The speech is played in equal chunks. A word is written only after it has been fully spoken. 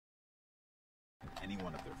any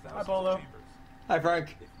one of their Hi, thousands Polo. of chambers. Hi,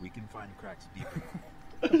 Frank. If we can find cracks deep enough,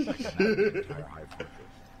 I can map the entire Hive Fortress.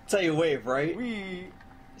 That's how you wave, right? We...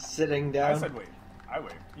 Sitting down. I said wave. I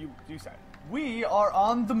waved. You said. We are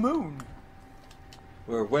on the moon.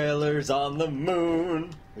 We're whalers on the moon.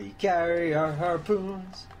 We carry our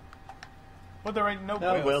harpoons. But there ain't no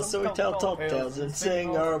Now whales, whales, so we tell tall tales and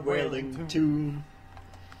sing our whaling tune.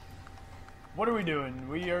 What are we doing?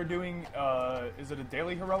 We are doing, is it a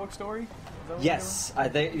daily heroic story? Is that what Yes, I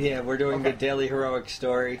think, yeah, we're doing the Okay. daily heroic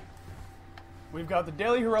story. We've got the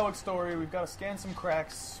daily heroic story, we've got to scan some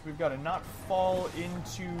cracks, we've got to not fall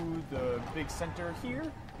into the big center here,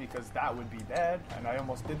 because that would be bad, and I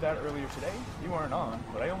almost did that earlier today. You weren't on,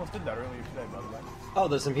 but I almost did that earlier today, by the way. Oh,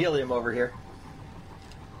 there's some helium over here.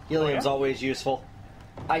 Helium's Oh, yeah? always useful.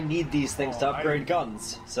 I need these things to Oh, upgrade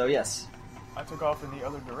guns, so yes. I took off in the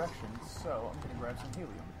other direction, so I'm going to grab some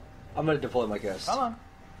helium. I'm gonna deploy my ghost. Come on.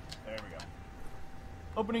 There we go.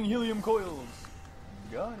 Opening helium coils.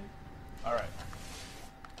 Got it. Alright.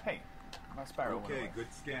 Hey, my sparrow went Okay, away.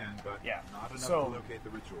 good scan, but Yeah, not enough so- to locate the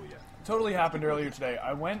ritual yet. Totally happened earlier today.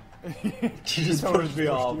 I went... You just Totally pushed me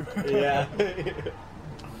off. you. Yeah.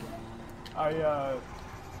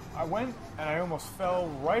 I went and I almost fell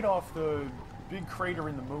right off the big crater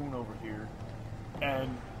in the moon over here.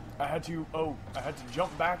 And I had to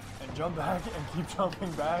jump back and keep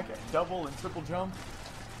jumping back and double and triple jump.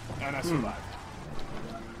 And I survived.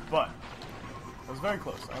 But I was very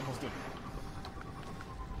close. I almost did it.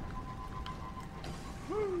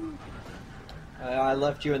 Woo! I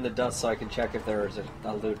left you in the dust so I can check if there is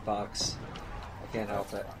a loot box. I can't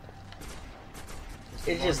help it.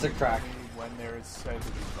 It's just a crack. When there is said to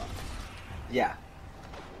be box. Yeah.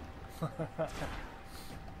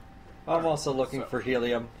 I'm also looking So- for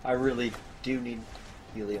helium. I really do need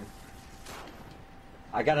helium.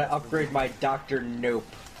 I gotta upgrade my Dr. Nope.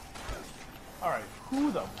 Alright,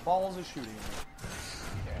 who the balls is shooting me?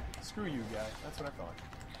 Yeah, screw you, guy. That's what I thought.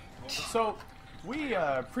 So, we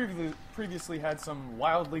previously had some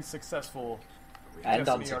wildly successful And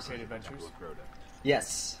Destiny unsuccessful. arcade adventures.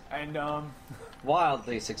 Yes. And,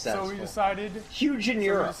 Wildly successful. so we decided... Huge in So we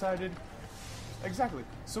Europe. decided... Exactly.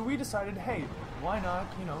 So we decided, hey, why not,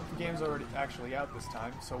 you know, the game's already actually out this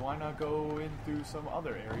time, so why not go in through some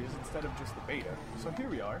other areas instead of just the beta? So here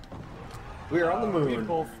we are. We are on the moon.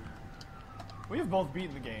 We have both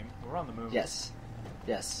beaten the game. We're on the moon. Yes.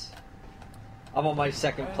 Yes. I'm on my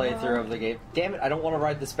second And, playthrough of the game. Damn it, I don't want to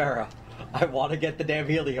ride the Sparrow. I want to get the damn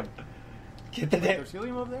helium. Get the damn... There's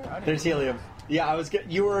helium over there? I didn't There's know. helium. Yeah, I was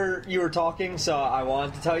you were talking, so I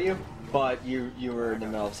wanted to tell you, but you were in the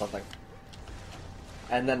middle of something.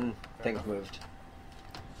 And then things moved.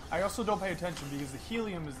 I also don't pay attention because the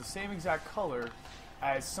helium is the same exact color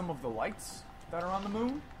as some of the lights that are on the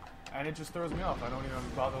moon, and it just throws me off. I don't even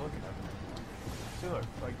bother looking at them. See, look,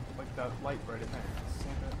 like that light right in there.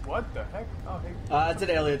 What the heck? Oh, hey. It's an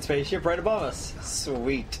alien spaceship right above us.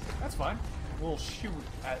 Sweet. That's fine. We'll shoot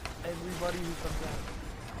at everybody who comes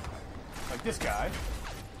out. Like this guy,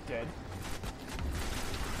 dead.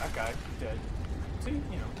 That guy, dead. See, you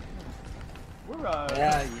know, we're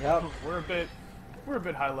Yeah, yep. we're a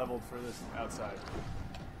bit high leveled for this outside.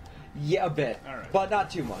 Yeah, a bit. All right. But not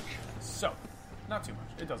too much. So, not too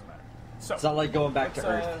much. It doesn't matter. So, It's not like going back to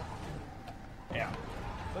let's, Earth. Yeah.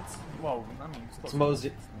 Well, I mean,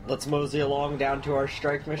 Let's mosey along down to our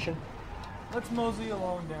strike mission. Let's mosey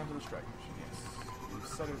along down to the strike mission. Yes, you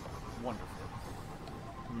said it wonderfully.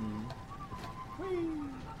 Whee!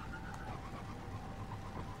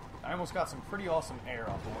 I almost got some pretty awesome air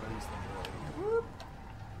off of one of these things earlier. Whoop!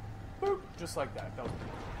 Boop! Just like that. That was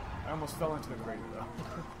pretty cool. I almost fell into the crater though.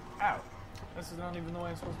 Ow! This is not even the way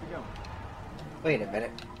I'm supposed to be going. Wait a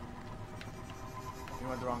minute. You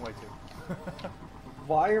went the wrong way too.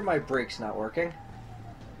 Why are my brakes not working?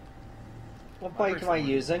 What My bike brakes am I aren't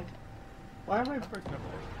using? Why am I'm breaking up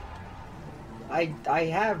there. I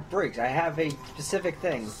have brakes. I have a specific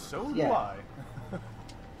thing. So do Yeah. I.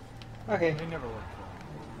 Okay. They never work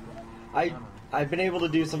for me. I've been able to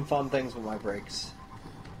do some fun things with my brakes.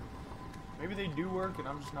 Maybe they do work and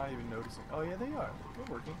I'm just not even noticing. Oh yeah, they are. They're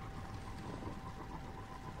working.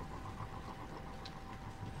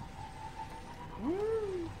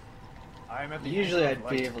 Woo! I'm at the Usually edge of I'd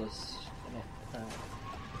be light. able to...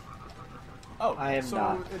 Oh, I am so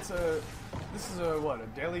not. this is a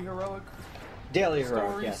daily heroic Daily story.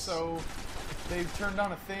 heroic, yes. So they've turned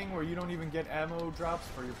on a thing where you don't even get ammo drops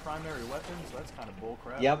for your primary weapons. So that's kind of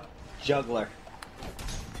bullcrap. Yep. Juggler.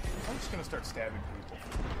 I'm just gonna start stabbing people.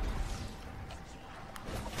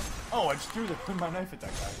 Oh, I just threw my knife at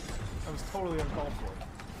that guy. That was totally uncalled for.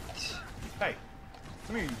 Hey,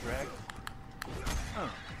 come here, you drag.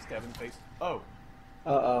 Stab in the face. Oh,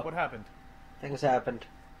 Uh-oh. What happened? Things happened.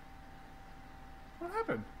 What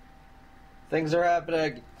happened? Things are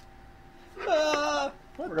happening. Ah,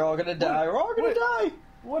 we're all gonna die. We're all gonna die.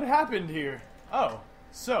 What happened here? Oh,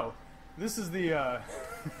 so this is the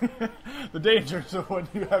the dangers of when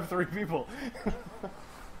you have 3 people.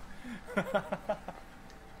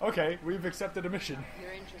 Okay, we've accepted a mission.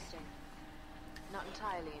 You're interesting. Not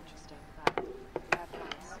entirely interesting, but you have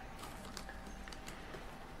points.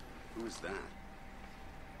 Who is that?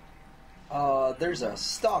 There's a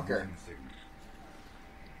stalker.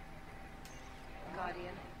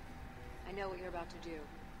 Guardian, I know what you're about to do.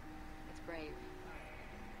 It's brave.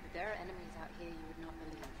 But there are enemies out here you would not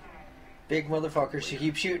believe. Big motherfuckers who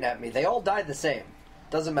keep shooting at me. They all died the same.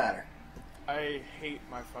 Doesn't matter. I hate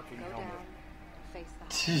my fucking Go helmet. down and face the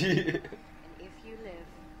hard. And if you live,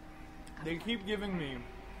 They keep giving me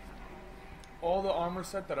all the armor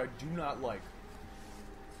set that I do not like,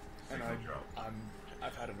 and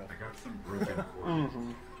I've had enough. I got some broken coordinates.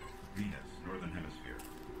 Venus, Northern Hemisphere.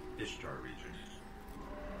 Ishtar region.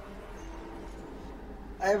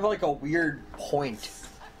 I have like a weird point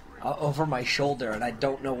over my shoulder, and I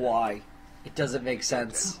don't know why. It doesn't make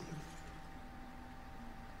sense.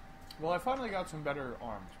 Well, I finally got some better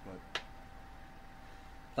arms, but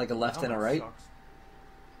Like a left and a helmet right. sucks.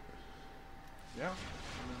 Yeah,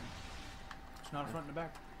 I mean, it's not a front and a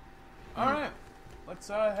back. All right, let's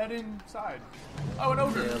head inside. Oh, an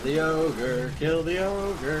ogre! Kill the ogre. Kill the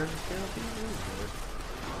ogre. Kill the ogre.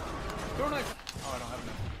 Throw a knife. Oh, I don't have a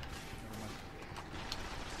knife.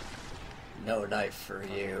 Never mind. No knife for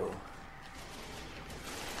you.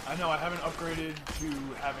 I know I haven't upgraded to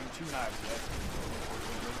having 2 knives yet.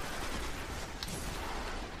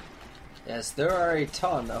 Yes, there are a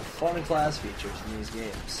ton of fun class features in these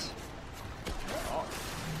games. Oh,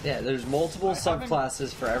 Yeah, there's multiple I haven't-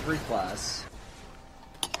 subclasses for every class.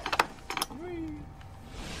 whee.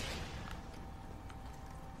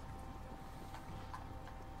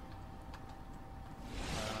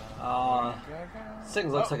 This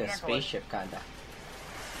thing looks Oh, like a Jackalope. spaceship, kinda.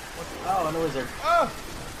 What's- Oh, and a wizard. Oh!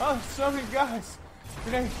 Oh, so many guys!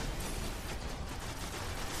 Grenade!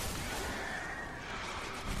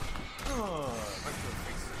 Oh, right to the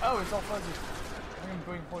face. Oh, it's all fuzzy. I'm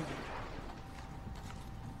going poison.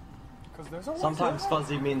 Because there's always Sometimes that.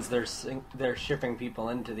 fuzzy means they're shipping people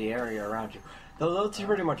into the area around you. Though that's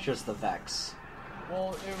pretty much just the Vex.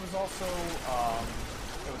 Well, it was also,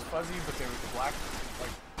 it was fuzzy, but there was black,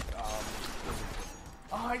 wizard.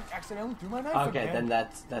 Oh, I accidentally threw my knife Okay, again.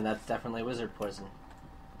 then that's definitely wizard poison.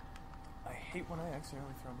 I hate when I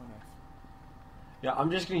accidentally throw my knife. Yeah,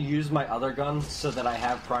 I'm just gonna use my other gun so that I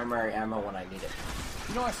have primary ammo when I need it.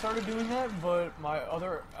 You know, I started doing that, but my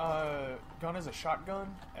other gun is a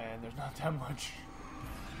shotgun, and there's not that much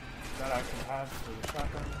that I can have for the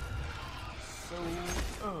shotgun. So,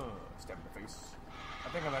 stab in the face. I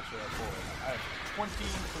think I'm actually at 4. I have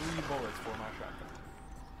 23 bullets for my shotgun.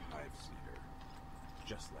 I've seen her.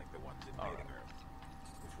 Just like the ones invading Alright. Earth.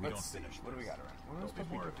 If we Let's don't see. finish What do we this, got around? What there'll else be supposed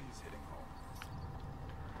to be more of doing? these hitting home.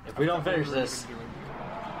 If we don't I thought finish were this, gonna be doing-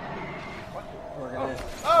 we're gonna.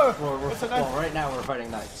 Oh! It's a knife! Well, right now we're fighting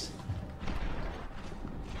knights.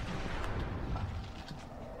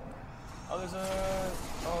 Oh, there's a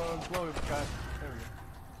glow guy. There we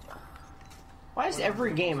go. Why does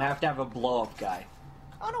every game have to have a blow up guy?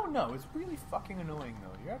 I don't know. It's really fucking annoying,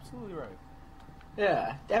 though. You're absolutely right.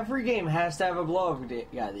 Yeah, every game has to have a blow up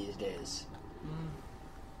guy these days.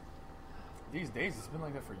 These days, it's been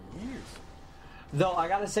like that for years. Though I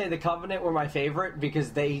gotta say, the Covenant were my favorite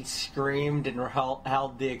because they screamed and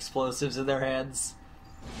held the explosives in their hands.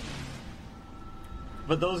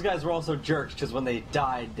 But those guys were also jerks because when they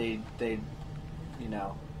died, they, you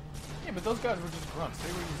know, Yeah, but those guys were just grunts.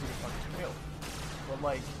 They were easy to fucking kill. But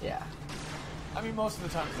like, yeah. I mean, most of the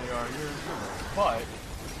times they are. You're right.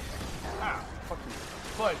 But fuck you.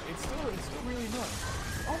 But it's still really annoying.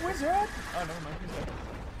 Oh, wizard! Oh, never mind. He's dead.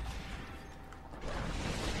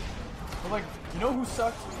 But like, you know who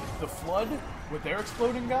sucked? The Flood with their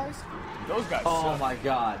exploding guys. Those guys. Oh suck. my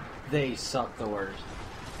god, they suck the worst.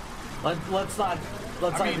 Let's not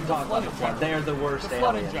I mean, even talk about in the Flood. general. They are the worst The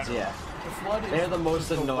Flood in aliens. general. Yeah. The Flood is They're the most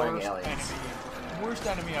just annoying worst aliens. Worst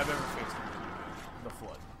enemy I've ever faced. The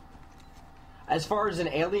Flood. As far as an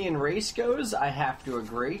alien race goes, I have to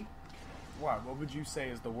agree. Wow, what would you say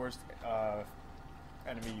is the worst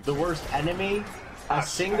enemy you've The faced? worst enemy, a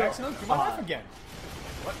single. Accidentally threw my knife again.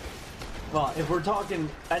 What? Well, if we're talking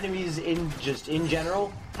enemies in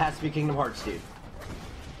general, has to be Kingdom Hearts dude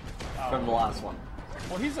from the last one.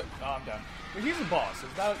 Well, he's a. Oh, I'm done. But he's a boss.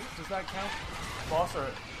 Does that count? Boss or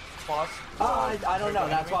boss? I don't know. Regular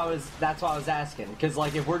That's enemy? why I was asking. Because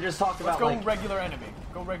like, if we're just talking Let's about go like, regular enemy.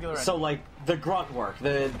 Go regular enemy. so like the grunt work,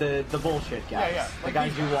 the bullshit guys, yeah, the like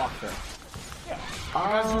guys these you guys. walk through. yeah. The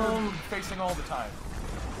guys you're facing all the time.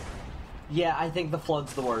 Yeah, I think the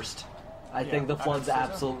flood's the worst. I think the I'd flood's have to say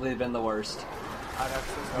so. absolutely been the worst. I'd have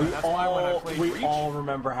to say so. That's why when I played Reach, all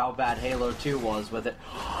remember how bad Halo 2 was with it.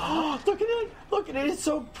 Look at it! Look at it! It's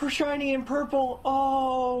so shiny and purple.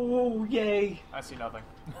 Oh, yay! I see nothing.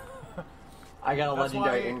 I got a That's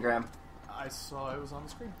legendary why- engram. I saw it was on the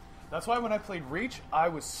screen. That's why when I played Reach, I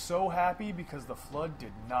was so happy because the Flood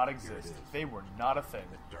did not exist. They were not a thing.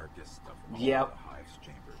 The darkest of all Yep. the hive's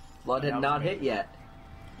chambers. Flood That had was not hit amazing. yet.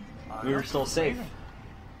 We were still safe. Amazing.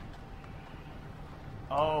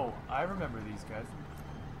 Oh, I remember these guys.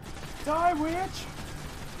 Die, witch!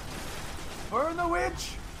 Burn the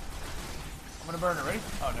witch! I'm gonna burn it. Ready?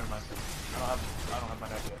 Oh, never mind. I don't have my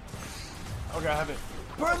knife yet. Okay, I have it.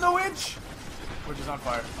 Burn the witch! Witch is on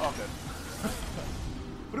fire. Oh, I'm dead.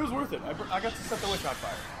 But it was worth it. I got to set the witch on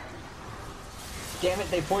fire. Damn it!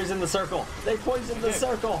 They poisoned the circle. They poisoned the did.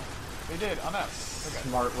 circle. They did. I'm out. Okay.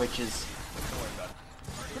 Smart witches. Don't worry about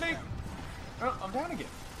it. Grenade! Oh, I'm down again.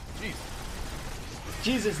 Jeez.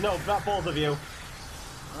 Jesus, no, not both of you.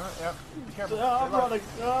 Yep. Be careful. Oh, I'm Stay alive. running.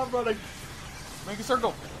 Oh, I'm running. Make a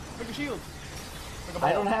circle. Make a shield. Make a ball.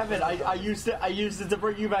 I don't have it. I used it. I used it to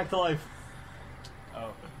bring you back to life. Oh.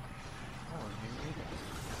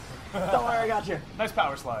 Don't worry, I got you. Nice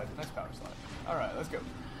power slide. Nice power slide. Alright, let's go.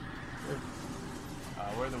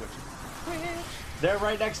 Where are the witches? Witch! They're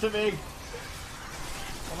right next to me.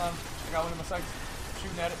 Hold on. I got one in my sights.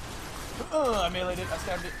 Shooting at it. I meleeed it. I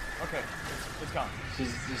stabbed it. Okay. It's gone.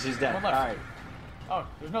 She's dead. One All left. right, Oh,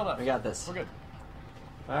 there's no left. we got this. We're good.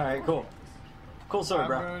 All right, cool. Cool sword, I'm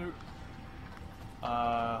bro. going to...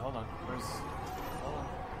 hold on. Where's... Hold on.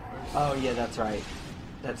 Where's... Oh yeah, that's right.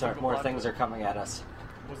 That's right. More Dinklebot things to- are coming at us.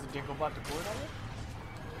 Was the Dinklebot deployed already?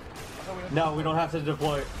 I thought we had No, we don't have to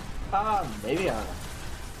deploy. Maybe I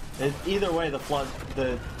don't know. Either way, the flood,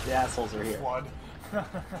 the assholes are here. Flood.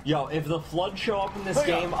 Yo, if the flood show up in this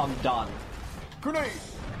Hey, game, I'm done. Grenade!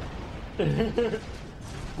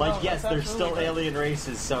 Like, No, yes, that's there's still absolutely right. alien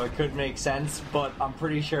races, so it could make sense, but I'm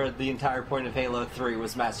pretty sure the entire point of Halo 3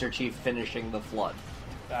 was Master Chief finishing the flood.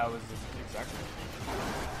 That was exactly.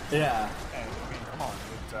 Yeah. And, I mean, come on.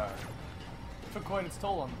 It took quite its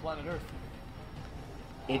toll on the planet Earth.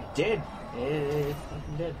 It did. It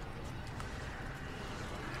fucking did.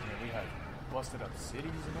 Yeah, we had busted up cities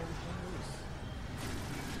and everything.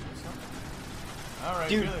 It was something. All right,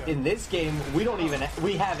 Dude, Julia. in this game, we don't even...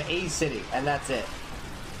 We have a city, and that's it.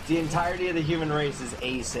 The entirety of the human race is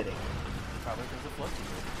a city. Probably because of flood.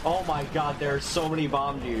 Oh my god, there are so many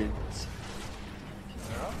bomb dudes.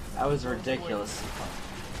 They're up. That was ridiculous.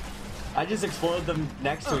 I just exploded them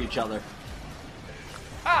next to each other.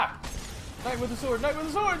 Ah! Knight with a sword! Knight with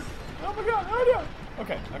a sword! Oh my god! Oh no!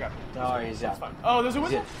 Okay, I got it. Oh, he's That's down. fine. Oh, there's a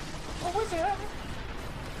whistle? He's Oh, what's that?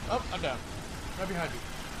 Oh, I'm down. Right behind you.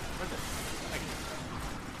 Right there. Thank you.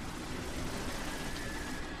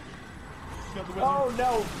 Got the wizard. Oh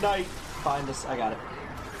no, Knight! Find us. I got it.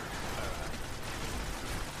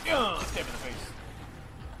 Stab in the face.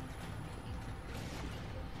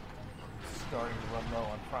 Starting to run low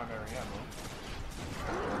on primary ammo.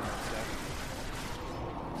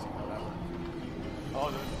 See how that works.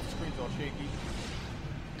 Oh, the screen's all shaky.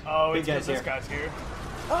 Oh, Big it's because guy's this here. guy's here.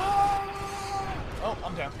 Ah! Oh,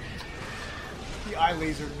 I'm down. He eye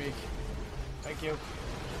lasered me. Thank you.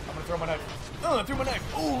 I'm gonna throw my knife. Oh, I threw my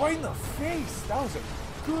knife. Oh, right in the face. That was a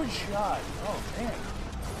good shot. Oh, man.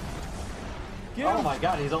 Get him. Oh my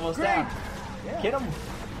god, he's almost Great. down. Yeah. Hit him.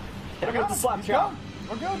 Hit him I got with the slap He's chop. done.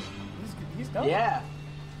 We're good. He's done. Yeah.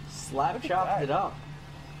 Slap Look at chopped that. it up.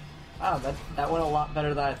 Oh, that went a lot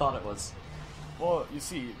better than I thought it was. Well, you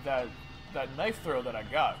see, that knife throw that I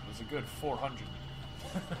got was a good 400.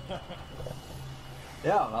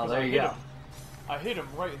 Yeah, well, there you go. I hit him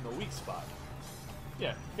right in the weak spot.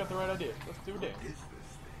 Yeah, you got the right idea. Let's do a dance. Is this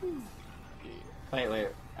thing? Wait.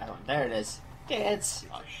 Oh, there it is. Dance.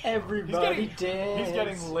 He's Everybody getting, dance. he's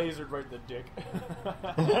getting lasered right in the dick.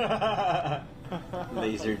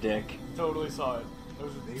 Laser dick. Totally saw it. It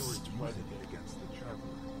was They were just right in using the it dick. against the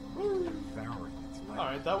traveler, devouring its life.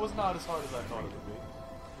 Alright, that was not as hard as I thought it would be.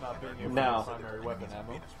 Not being able No. to primary weapon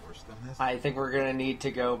ammo. It's worse than this. I think we're gonna need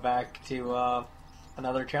to go back to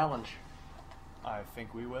another challenge. I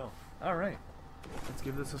think we will. Alright. Let's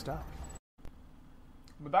give this a stop.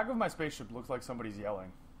 The back of my spaceship looks like somebody's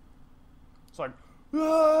yelling. It's like,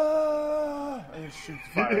 "Ah!" and it shoots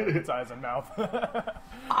fire in its eyes and mouth.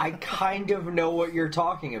 I kind of know what you're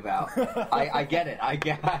talking about. I get it.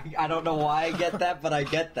 I don't know why I get that, but I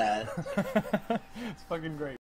get that. It's fucking great.